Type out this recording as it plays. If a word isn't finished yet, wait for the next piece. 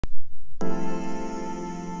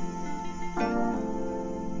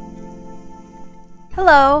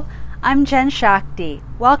Hello, I'm Jen Shakti.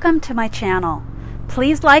 Welcome to my channel.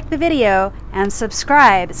 Please like the video and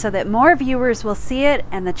subscribe so that more viewers will see it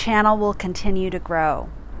and the channel will continue to grow.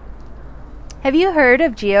 Have you heard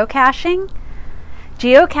of geocaching?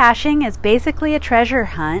 Geocaching is basically a treasure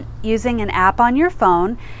hunt using an app on your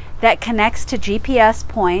phone that connects to GPS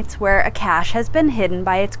points where a cache has been hidden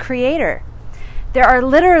by its creator. There are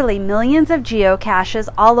literally millions of geocaches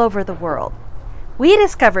all over the world. We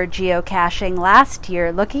discovered geocaching last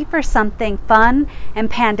year looking for something fun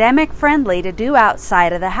and pandemic friendly to do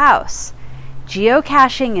outside of the house.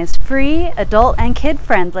 Geocaching is free, adult and kid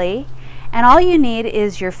friendly, and all you need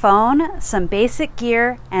is your phone, some basic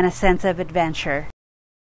gear, and a sense of adventure.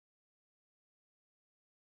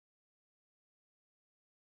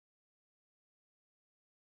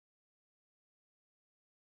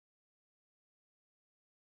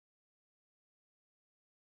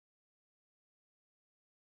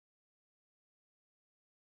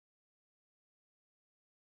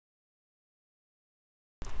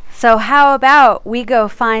 So how about we go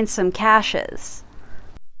find some caches?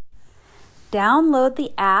 Download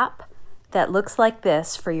the app that looks like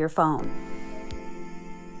this for your phone.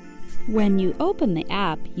 When you open the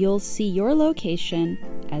app, you'll see your location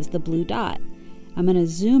as the blue dot. I'm going to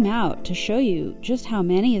zoom out to show you just how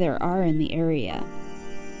many there are in the area.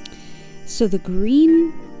 So the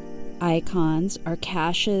green icons are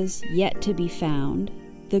caches yet to be found.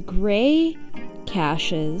 The gray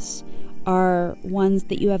caches are ones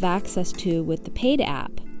that you have access to with the paid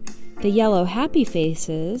app. The yellow happy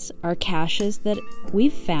faces are caches that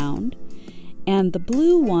we've found, and the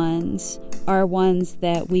blue ones are ones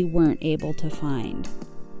that we weren't able to find.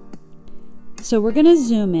 So we're going to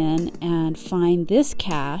zoom in and find this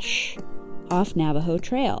cache off Navajo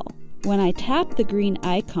Trail. When I tap the green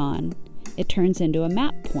icon, it turns into a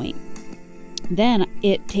map point. Then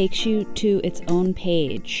it takes you to its own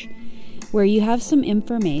page, where you have some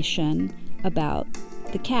information about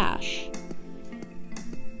the cache.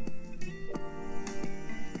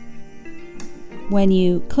 When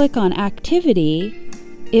you click on activity,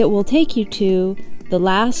 it will take you to the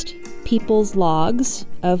last people's logs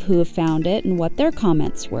of who have found it and what their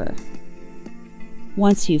comments were.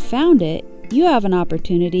 Once you've found it, you have an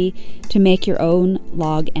opportunity to make your own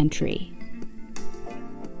log entry.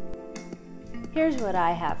 Here's what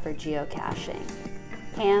I have for geocaching.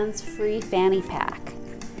 Hands-free fanny pack.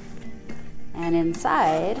 And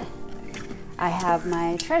inside I have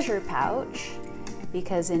my treasure pouch,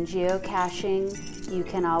 because in geocaching you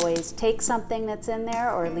can always take something that's in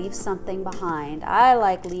there or leave something behind. I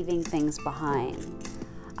like leaving things behind.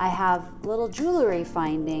 I have little jewelry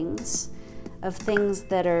findings of things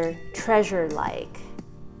that are treasure-like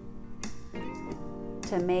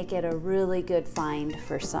to make it a really good find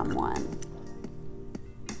for someone.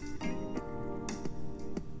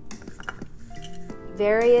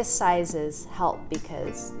 Various sizes help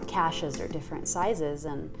because caches are different sizes,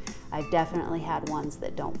 and I've definitely had ones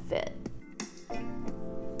that don't fit.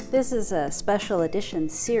 This is a special edition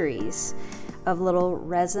series of little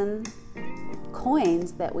resin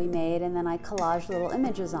coins that we made, and then I collaged little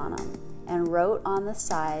images on them and wrote on the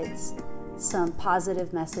sides some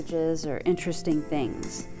positive messages or interesting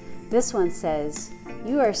things. This one says,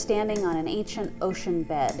 "You are standing on an ancient ocean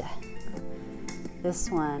bed." This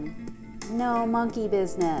one, "No monkey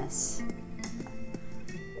business."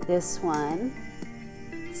 This one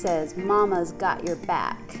says, "Mama's got your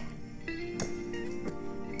back."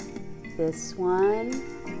 This one,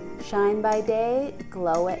 "Shine by day,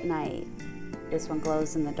 glow at night." This one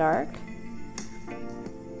glows in the dark.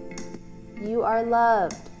 "You are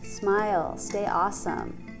loved, smile, stay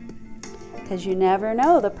awesome." Because you never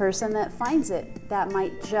know the person that finds it, that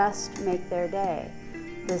might just make their day.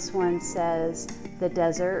 This one says, "The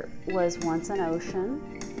desert was once an ocean."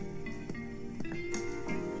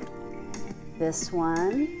 This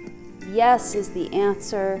one, "Yes is the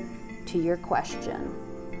answer to your question."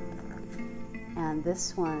 And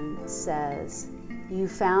this one says, "You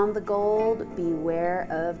found the gold, beware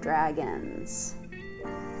of dragons."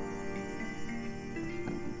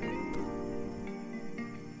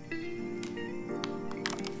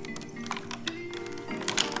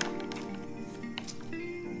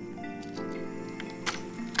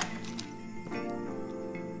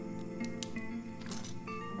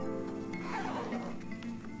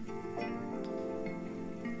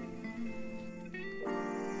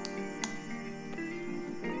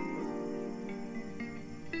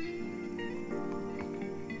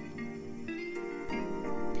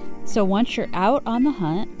 So once you're out on the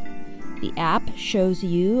hunt, the app shows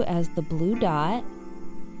you as the blue dot,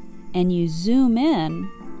 and you zoom in,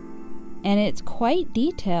 and it's quite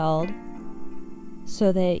detailed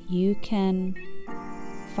so that you can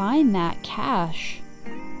find that cache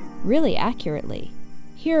really accurately.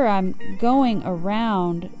 Here I'm going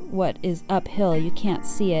around what is uphill. You can't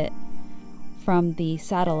see it from the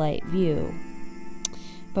satellite view.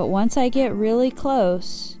 But once I get really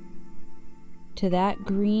close to that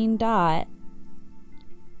green dot,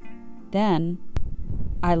 then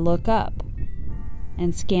I look up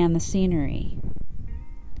and scan the scenery,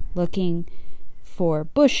 looking for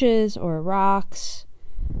bushes or rocks.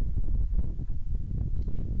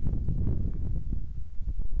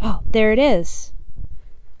 Oh, there it is.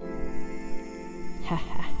 Ha ha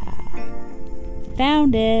ha.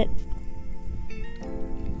 Found it.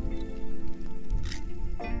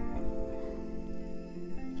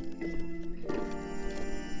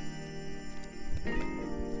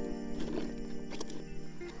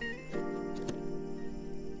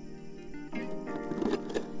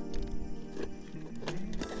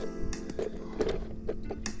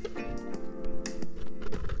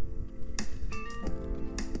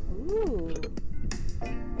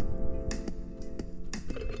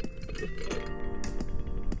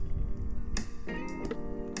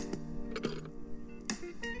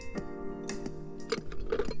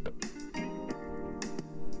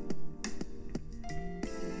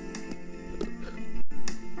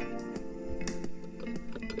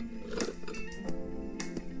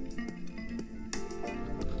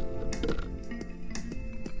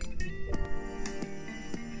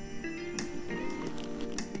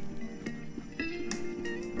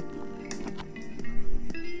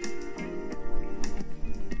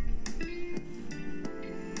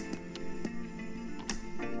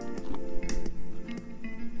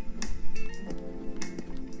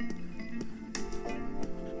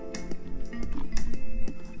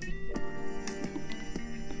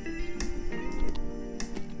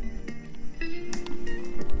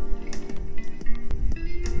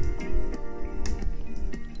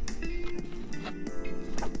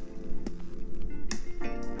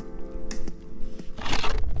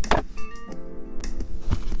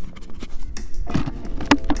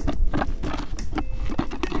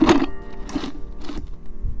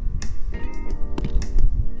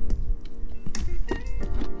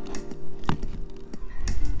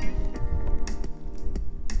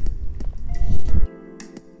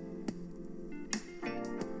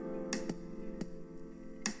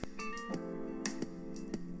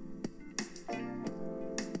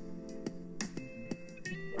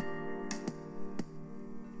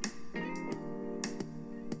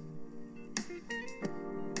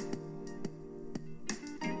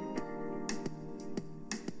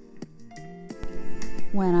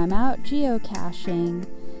 When I'm out geocaching,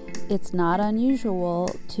 it's not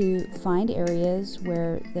unusual to find areas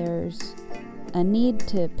where there's a need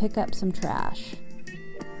to pick up some trash.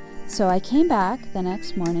 So I came back the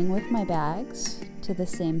next morning with my bags to the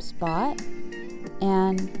same spot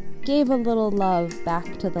and gave a little love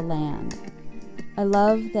back to the land. I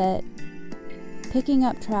love that picking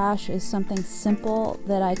up trash is something simple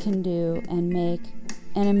that I can do and make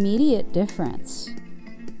an immediate difference.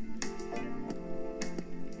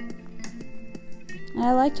 And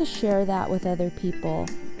I like to share that with other people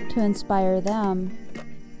to inspire them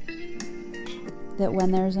that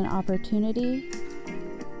when there's an opportunity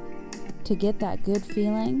to get that good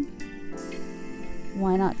feeling,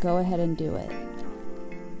 why not go ahead and do it?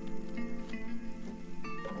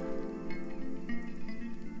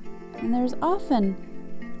 And there's often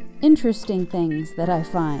interesting things that I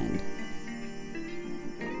find.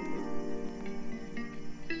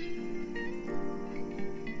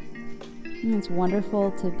 And it's wonderful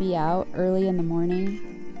to be out early in the morning.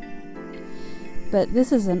 But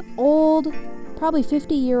this is an old, probably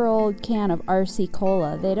 50-year-old can of RC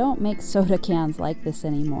Cola. They don't make soda cans like this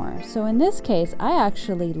anymore. So in this case, I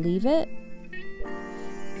actually leave it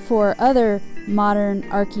for other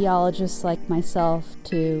modern archaeologists like myself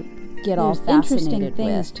to get all fascinated with. Interesting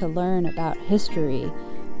things to learn about history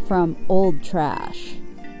from old trash.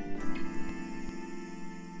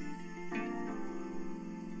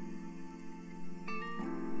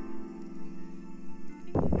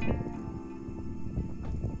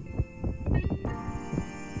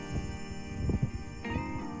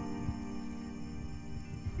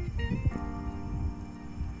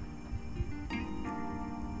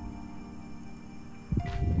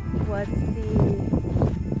 What's the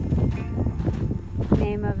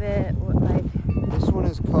name of it? This one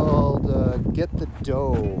is called Get the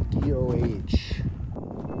Dough, D-O-H.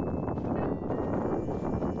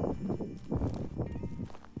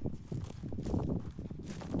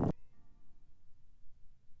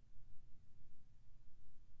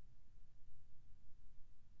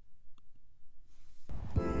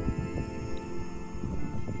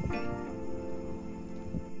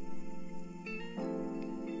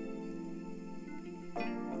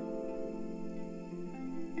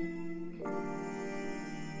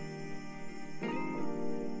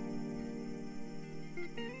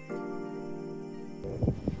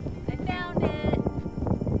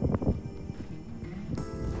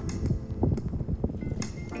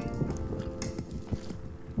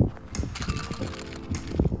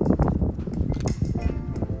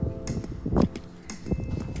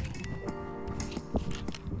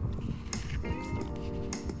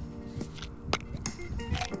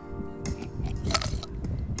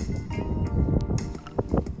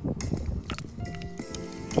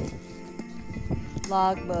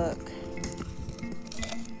 logbook.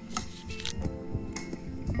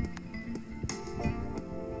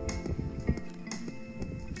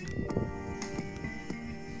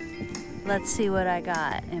 Let's see what I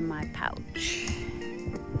got in my pouch.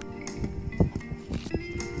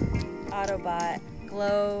 Autobot,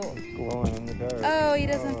 glow. It's glowing in the dark. Oh, he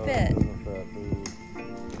doesn't fit. Doesn't fit.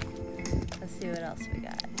 Let's see what else we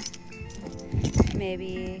got.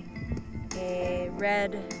 Maybe a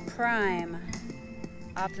red Prime,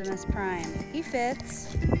 Optimus Prime. He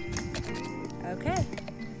fits. Okay.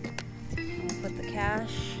 We'll put the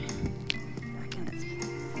cache